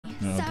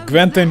The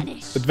Gwent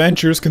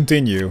adventures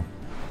continue.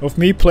 Of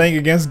me playing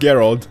against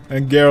Geralt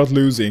and Geralt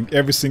losing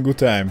every single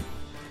time.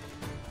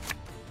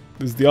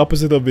 This is the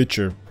opposite of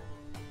Witcher.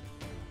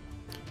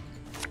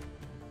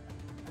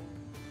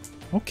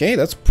 Okay,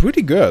 that's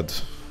pretty good.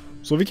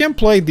 So we can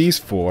play these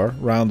four,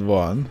 round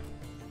one.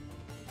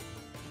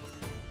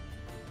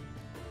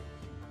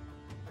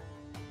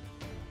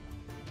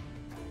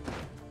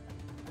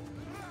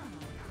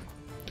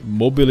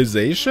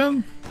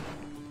 Mobilization?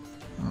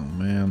 Oh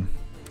man.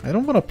 I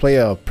don't want to play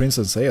a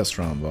Princess Leia's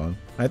round one.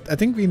 I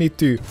think we need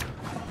to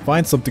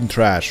find something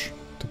trash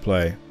to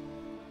play.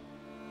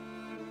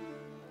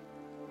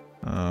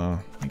 I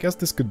guess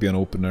this could be an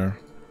opener.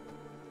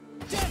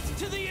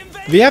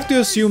 We have to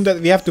assume that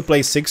we have to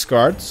play 6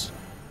 cards.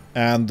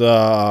 And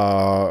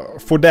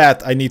for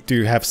that I need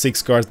to have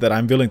 6 cards that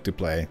I'm willing to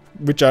play.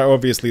 Which are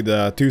obviously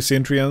the 2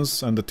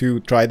 Cintrians and the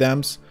 2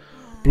 Tridams.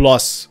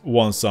 Plus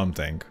 1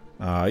 something.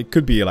 It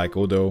could be like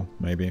Odo,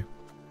 maybe.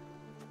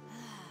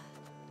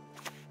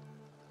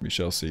 We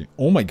shall see.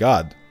 Oh my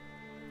god.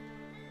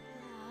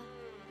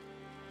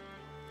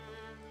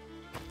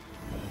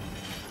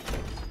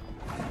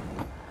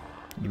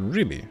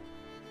 Really?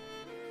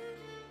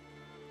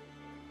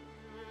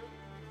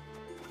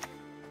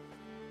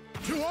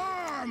 To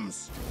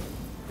arms!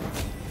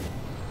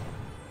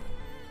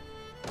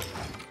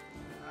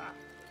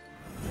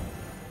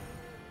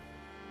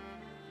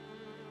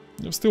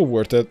 It's still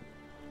worth it.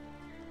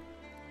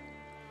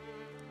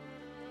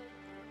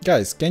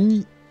 Guys,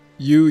 can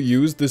you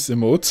use this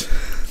emote?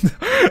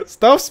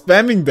 Stop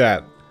spamming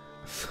that.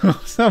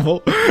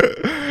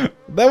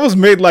 That was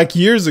made like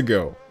years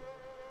ago.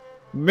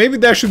 Maybe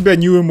there should be a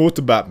new emote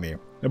about me.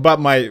 About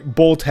my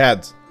bald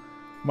head.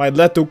 My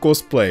Leto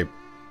cosplay.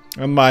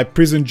 And my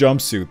prison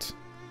jumpsuit.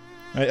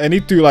 I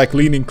need to like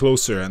lean in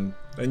closer and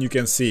you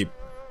can see.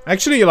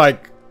 Actually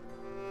like...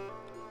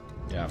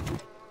 yeah.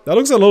 That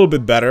looks a little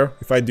bit better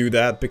if I do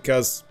that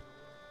because...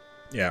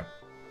 yeah.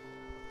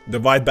 The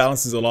white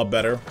balance is a lot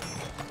better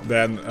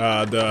than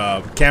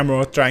the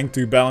camera trying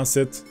to balance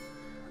it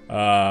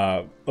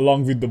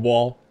along with the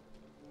wall.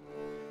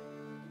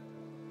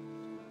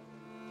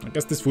 I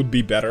guess this would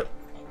be better.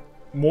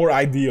 More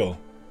ideal.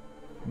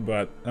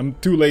 But I'm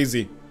too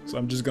lazy, so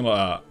I'm just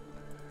gonna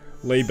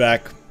lay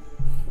back.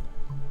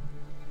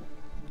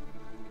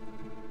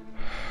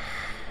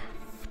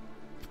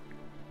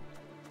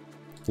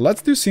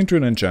 Let's do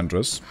Cintrian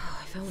Enchantress.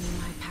 Oh, if only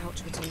my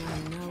pouch would allow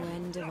no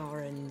end of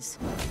orange.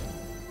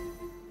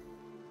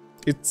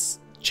 It's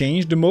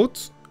changed the mode,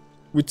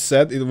 which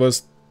said it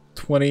was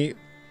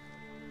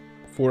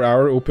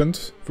 24-hour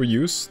opened for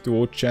use to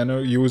all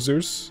channel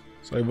users.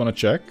 So I wanna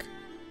check.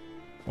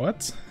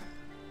 What?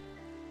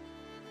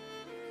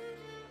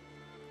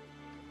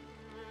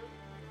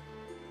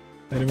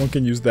 Anyone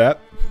can use that?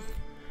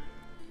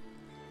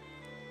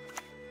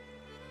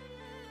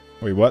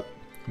 Wait, what?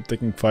 I'm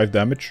taking 5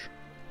 damage.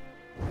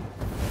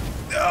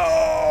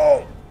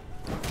 No!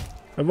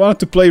 I wanted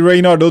to play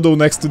Reynard Odo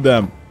next to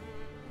them.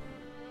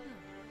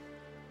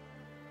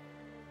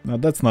 No,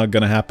 that's not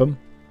gonna happen.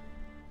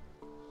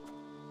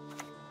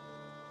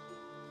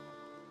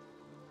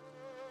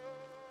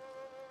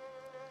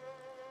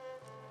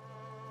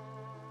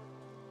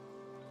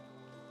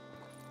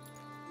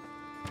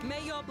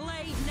 May your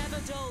blade never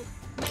dull.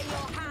 May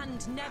your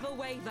hand never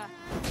waver.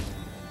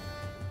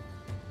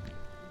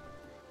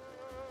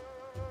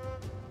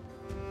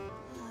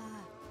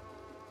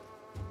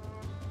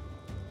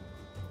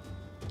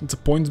 It's a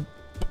points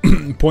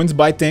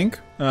by tank.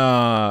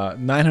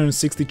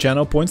 960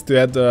 channel points to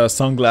add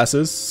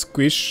sunglasses,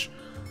 squish,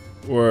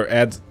 or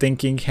add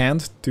thinking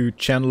hand to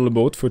channel the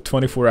boat for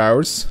 24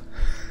 hours.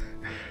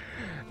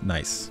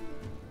 Nice.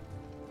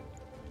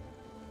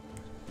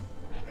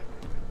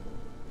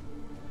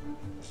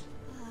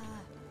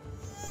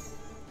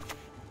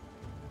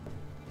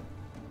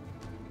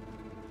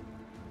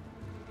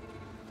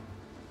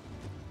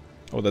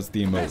 Oh, that's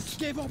the emote.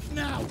 Give up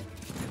now.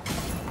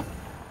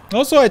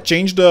 Also, I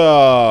changed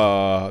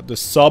the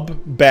sub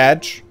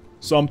badge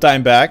some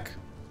time back.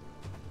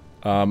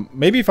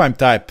 Maybe if I'm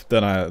type,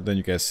 then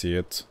you guys see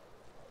it.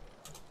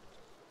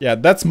 Yeah,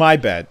 that's my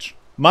badge.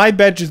 My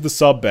badge is the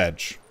sub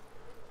badge.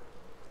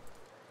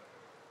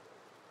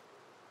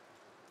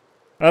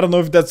 I don't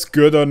know if that's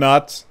good or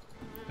not.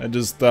 I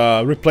just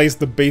replaced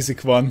the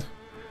basic one.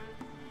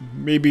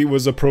 Maybe it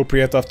was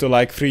appropriate after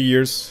like 3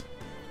 years.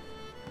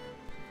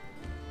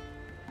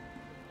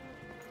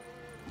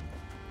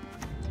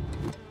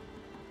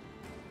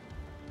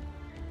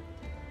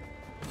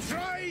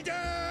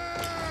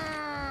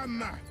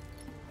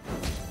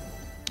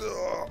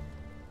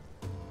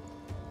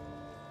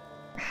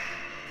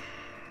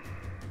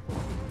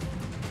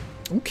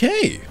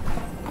 Okay.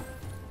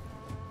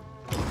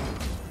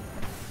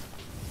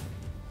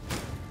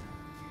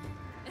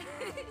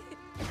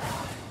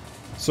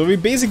 So we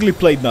basically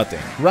played nothing.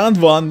 Round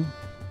 1,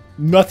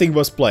 nothing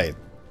was played.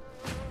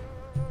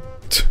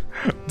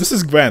 This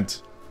is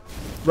Gwent.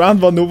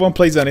 Round 1, no one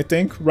plays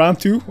anything. Round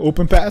 2,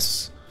 open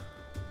pass.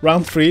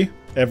 Round 3,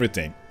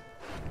 everything.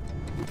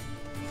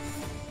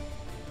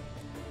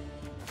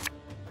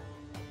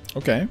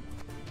 Okay.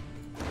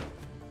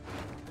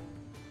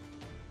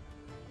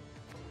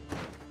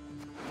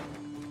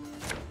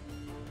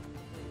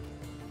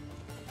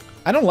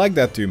 I don't like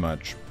that too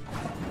much.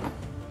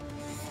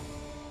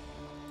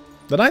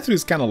 The knighthood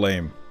is kind of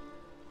lame.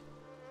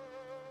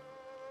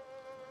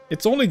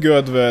 It's only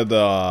good with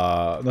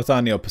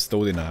Nathaniel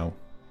Pistoli now.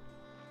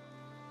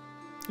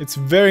 It's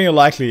very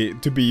unlikely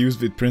to be used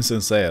with Prince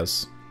and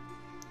Sayas.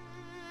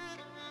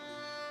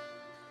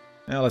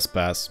 Yeah, let's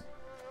pass.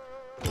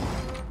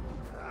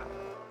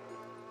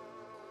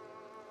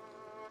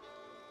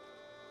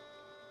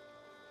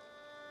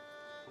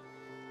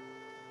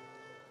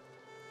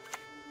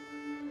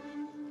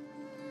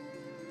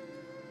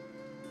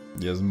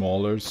 Yes,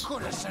 Maulers.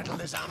 Could have settled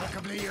this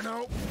amicably, you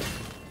know.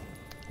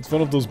 It's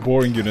one of those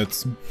boring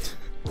units.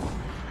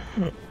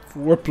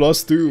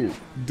 4+2.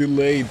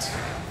 Delayed.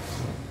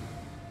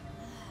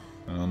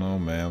 I don't know,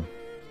 man.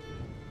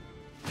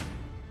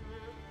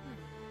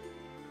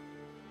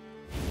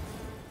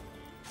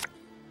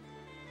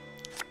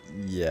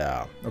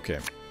 Yeah, okay.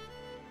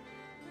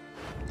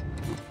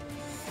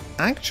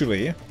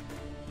 Actually,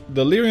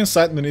 the Lyrian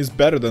Sightman is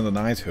better than the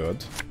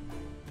Knighthood.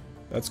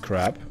 That's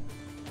crap.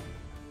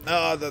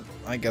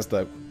 I guess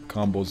that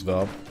combos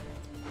well.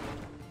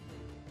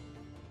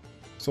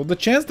 So the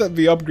chance that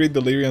we upgrade the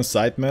Lyrian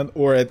Sightman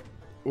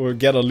or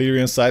get a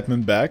Lyrian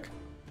Sightman back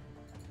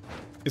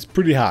is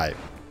pretty high.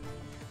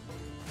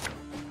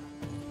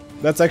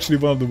 That's actually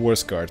one of the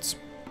worst cards.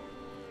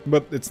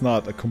 But it's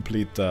not a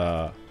complete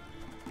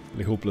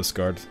hopeless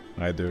card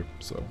either,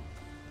 so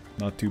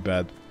not too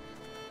bad.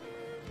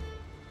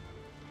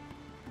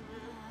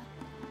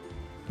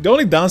 The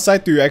only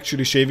downside to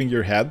actually shaving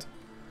your head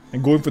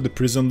and going for the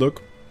prison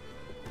look,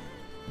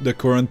 the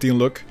quarantine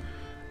look,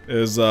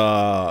 is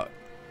you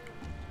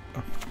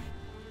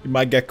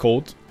might get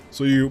cold.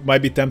 So you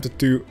might be tempted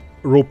to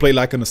roleplay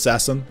like an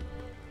assassin,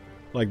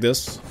 like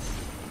this.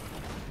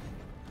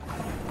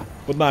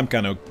 But now I'm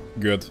kind of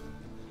good.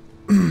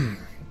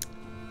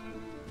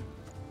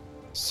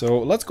 So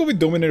let's go with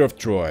Dominator of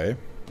Troy.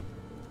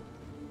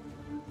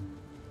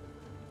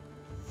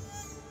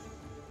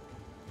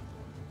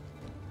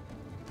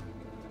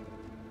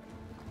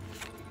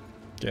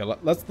 Okay,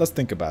 let's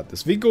think about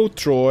this. We go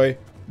Troy,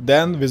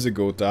 then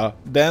Visigoth,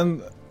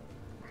 then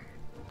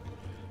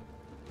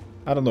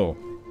I don't know.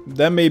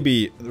 Then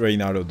maybe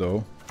Reynardo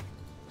though.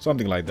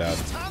 Something like that.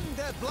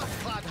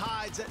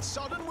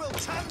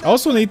 I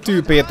also need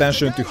to pay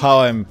attention to how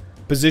I'm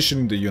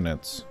positioning the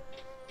units.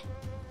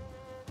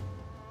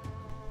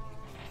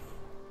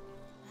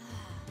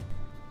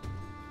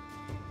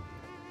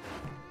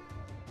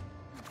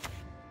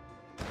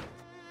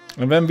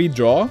 And when we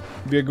draw,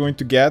 we are going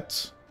to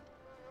get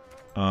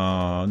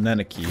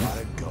Nanaki.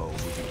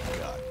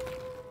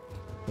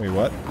 Wait,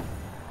 what?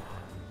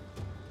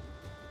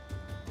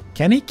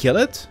 Can he kill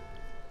it?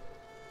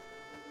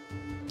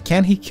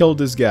 Can he kill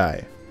this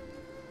guy?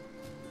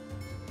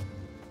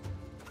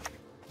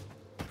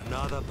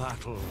 Another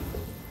battle.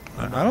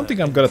 I don't think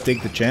I'm gonna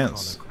take the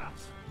chance.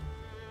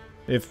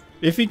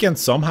 If he can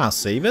somehow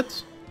save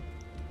it?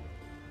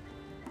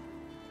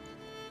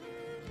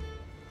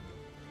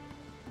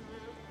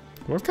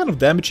 What kind of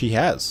damage he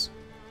has?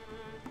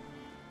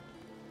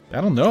 I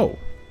don't know.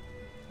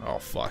 Oh,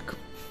 fuck.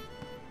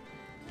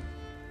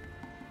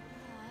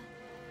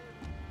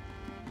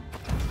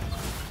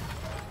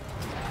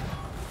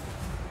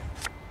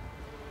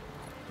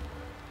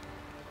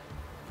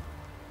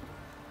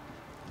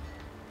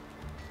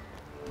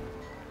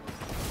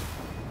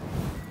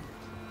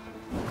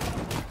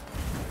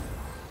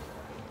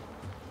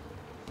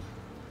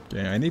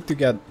 Okay, I need to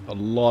get a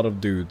lot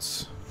of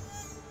dudes.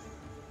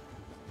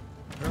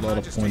 A lot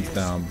of points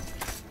down.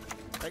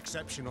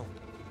 Exceptional.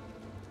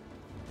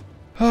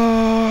 I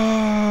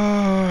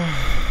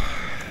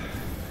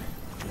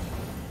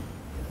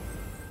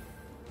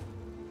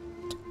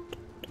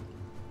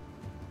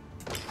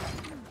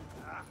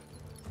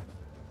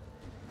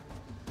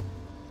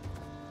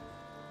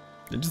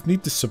just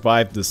need to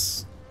survive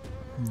this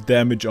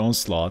damage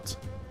onslaught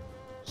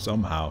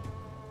somehow.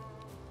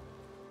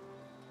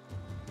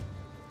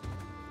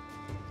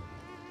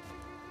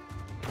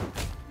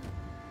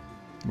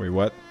 Wait,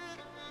 what?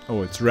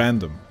 Oh, it's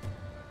random.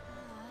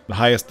 The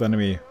highest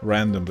enemy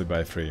randomly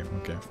by 3.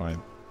 Okay, fine.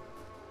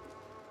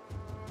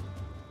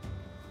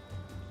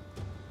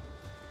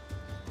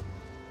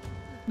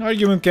 An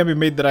argument can be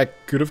made that I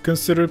could have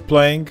considered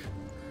playing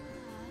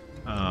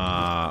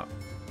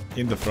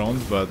in the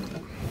front, but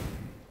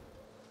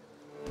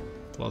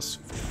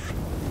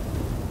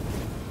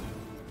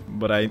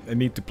but I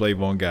need to play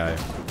one guy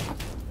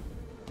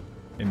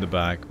in the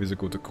back.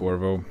 Visigoth to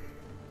Corvo.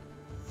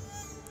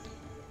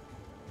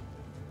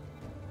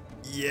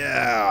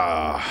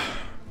 Yeah.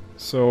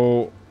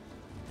 So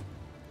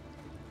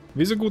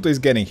Visigoth is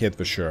getting hit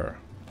for sure.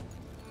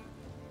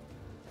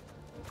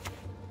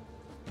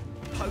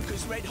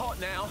 Poker's red hot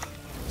now.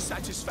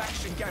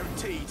 Satisfaction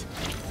guaranteed.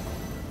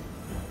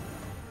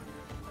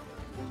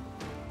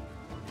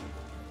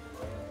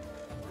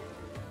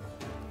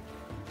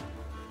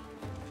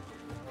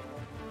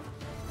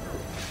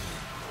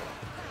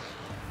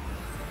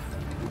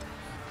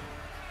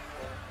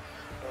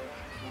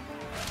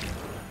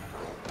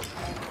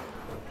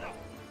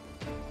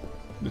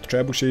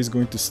 Trebuchet is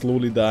going to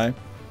slowly die.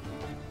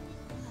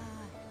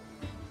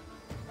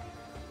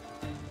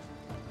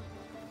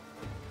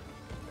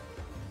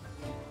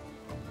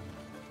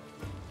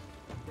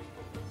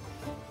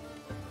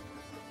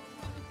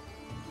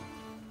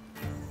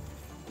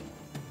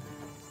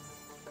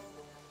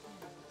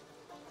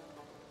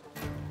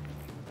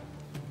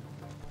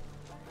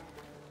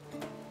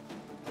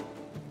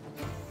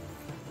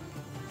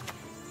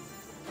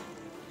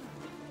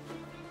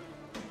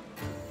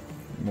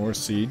 More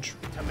siege.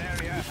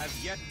 Temeria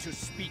has yet to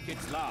speak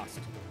its last.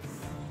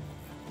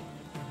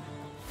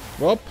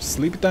 Well,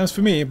 sleepy times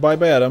for me. Bye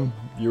bye, Adam.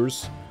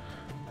 Yours.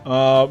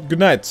 Good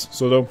night,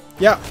 Soto.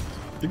 Yeah,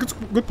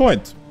 good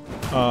point.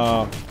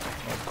 Oh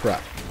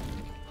crap.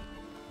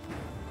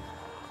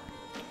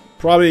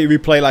 Probably we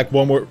play like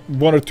one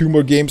or two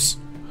more games,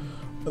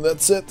 and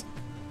that's it.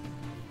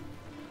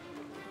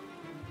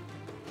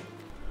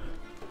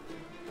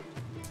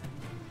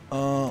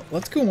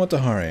 Let's go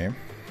Matahari.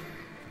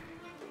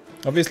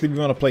 Obviously, we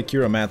want to play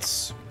Kira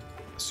Mats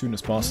as soon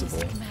as possible.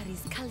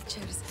 Marries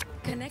cultures,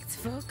 connects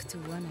folk to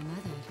one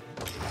another.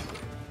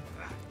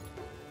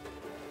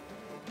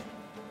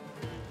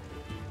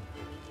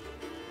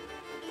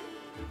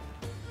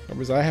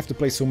 Otherwise, I have to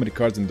play so many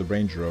cards in the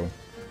range row.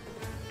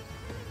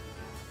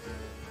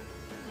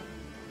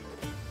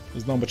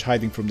 There's not much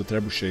hiding from the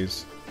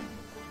trebuchets.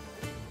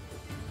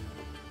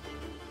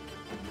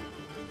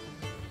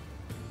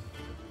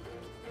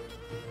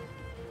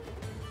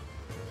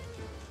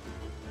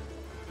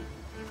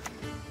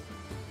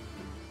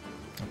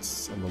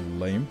 That's a little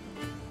lame.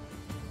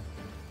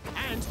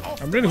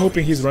 I'm really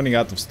hoping he's running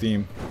out of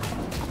steam.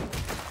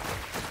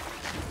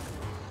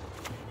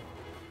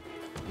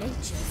 Nature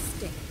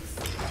stinks.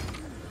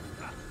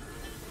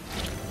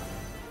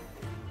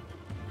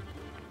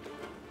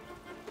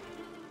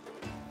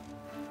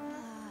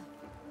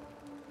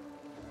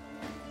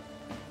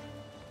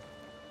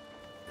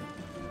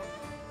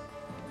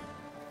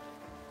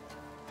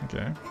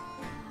 Okay.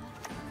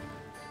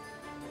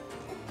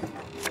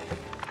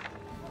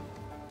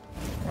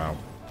 Wow.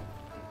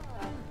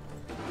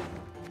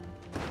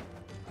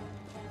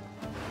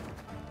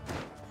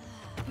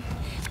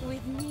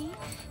 With me,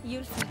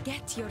 you'll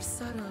forget your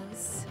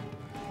sorrows.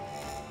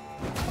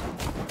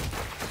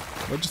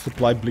 I'll just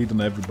apply bleed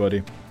on everybody.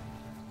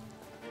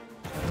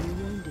 Are you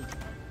wounded?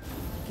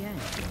 Again.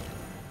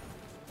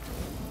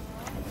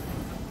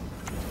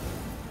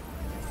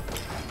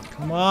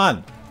 Come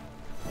on!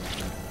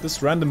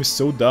 This random is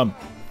so dumb.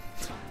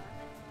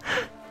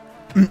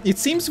 It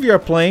seems we are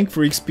playing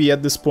for XP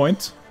at this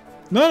point.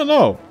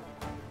 No.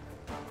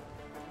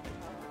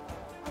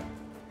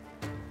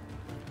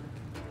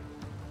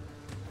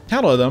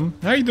 Hello, Adam.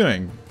 How are you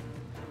doing?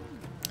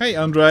 Hey,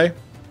 Andre.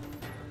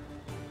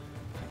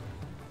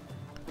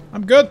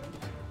 I'm good.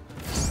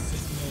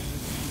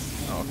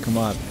 Oh, come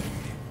on.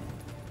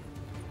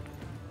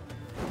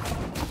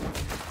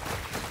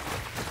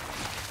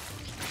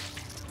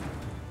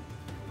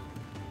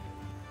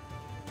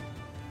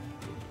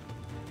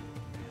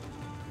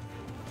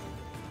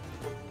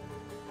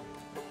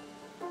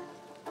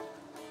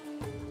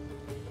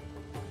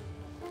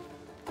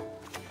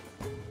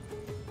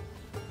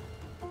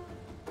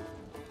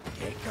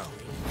 Get going,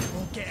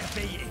 or get a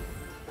beating.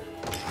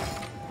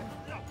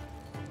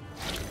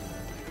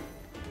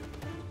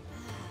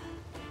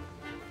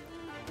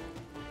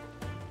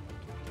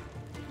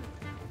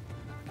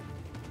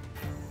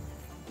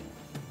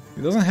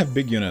 He doesn't have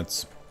big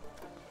units.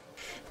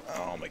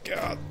 Oh my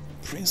god.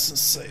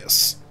 Princess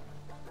says.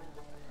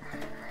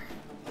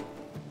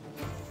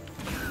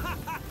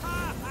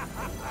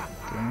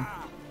 Okay.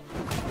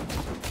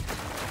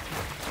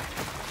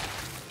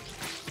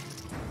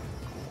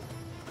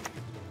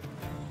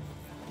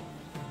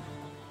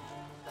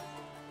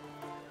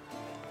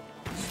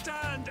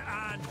 Stand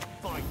and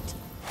fight.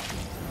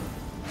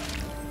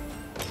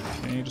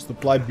 Okay, just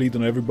apply bleed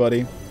on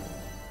everybody.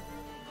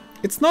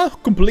 It's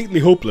not completely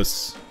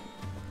hopeless.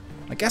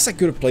 I guess I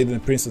could have played in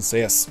Princess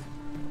AS.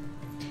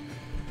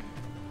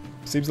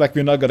 Seems like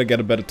we're not gonna get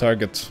a better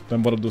target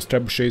than one of those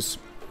trebuchets.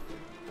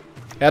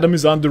 Adam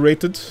is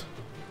underrated.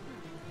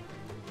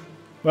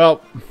 Well,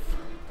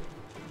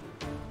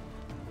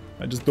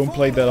 I just don't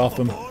play that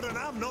often.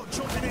 I'm not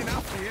jumping in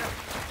after you.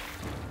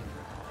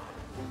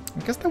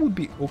 I guess that would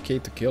be okay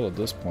to kill at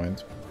this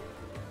point.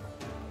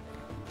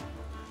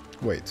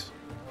 Wait.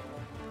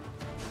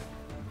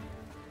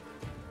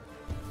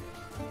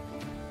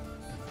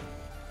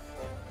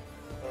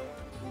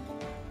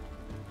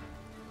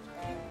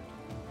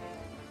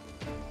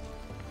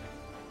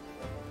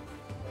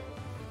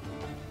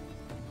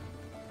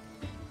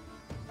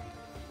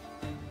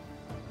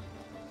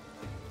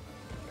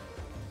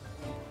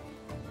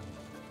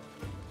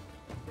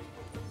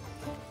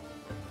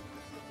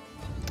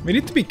 We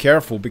need to be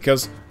careful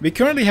because we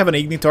currently have an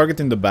Igni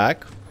target in the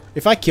back.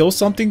 If I kill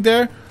something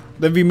there,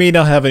 then we may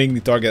not have an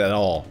Igni target at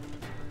all.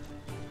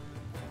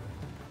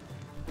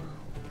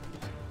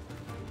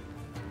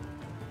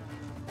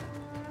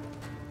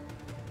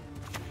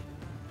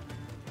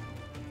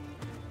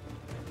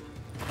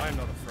 I'm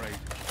not afraid.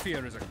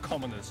 Fear is a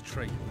commoner's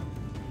trait.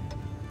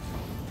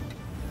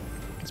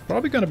 It's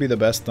probably gonna be the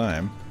best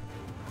time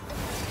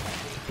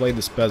to play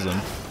this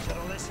peasant.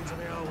 Should've listened to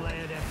the old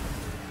lady.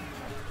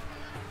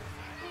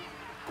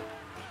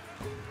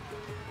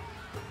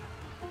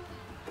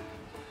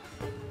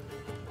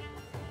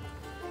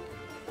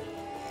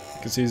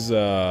 Because he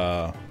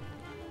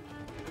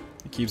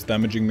keeps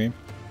damaging me.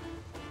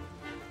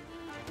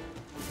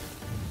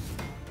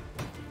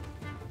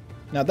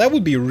 Now that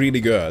would be really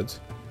good.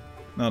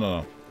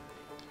 No.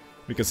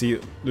 Because he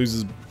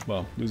loses,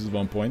 well, loses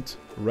 1 point.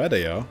 Red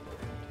AR.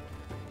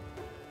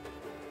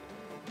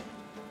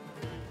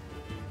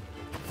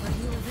 For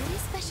you, a very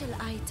special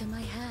item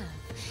I have.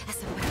 A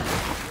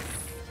surprise.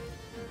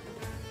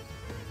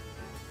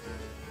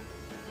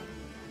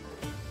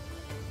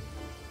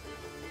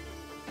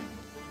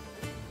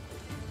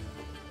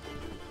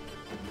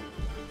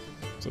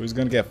 So he's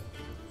gonna get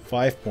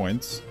 5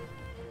 points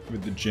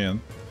with the Jin.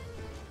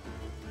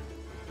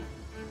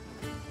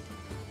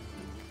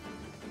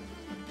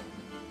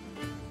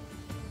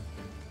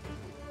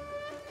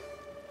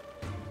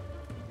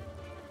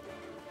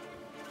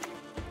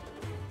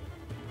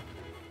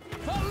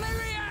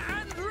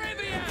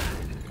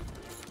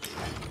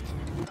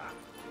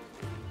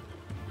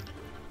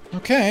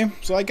 Okay,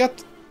 so I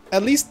got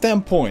at least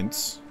 10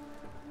 points.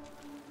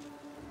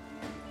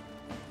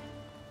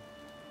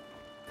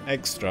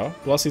 Extra.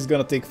 Plus he's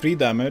gonna take 3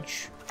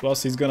 damage.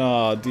 Plus he's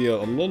gonna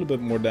deal a little bit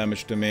more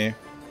damage to me.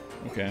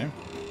 Okay.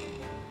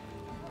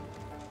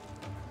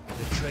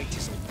 The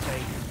traitors will pay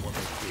you what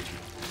they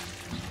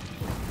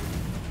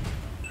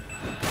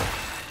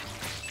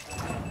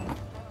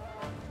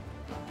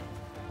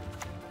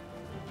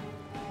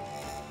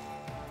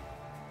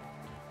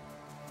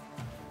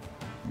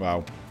did.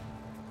 Wow.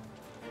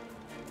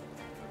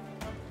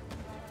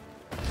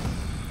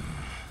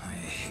 I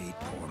hate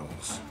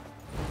portals.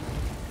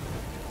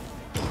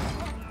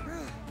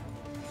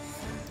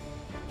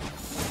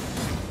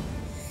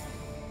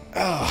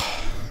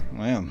 Ah,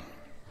 man.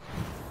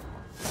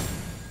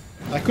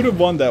 I could have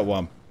won that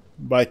one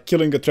by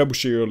killing a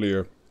Trebuchet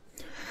earlier.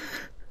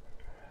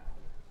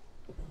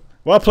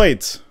 Well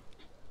played.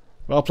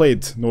 Well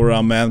played,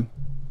 Nora, man.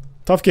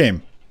 Tough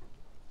game.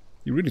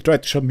 You really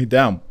tried to shut me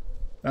down.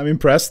 I'm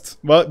impressed.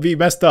 Well, we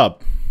messed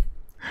up.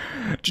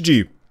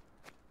 GG.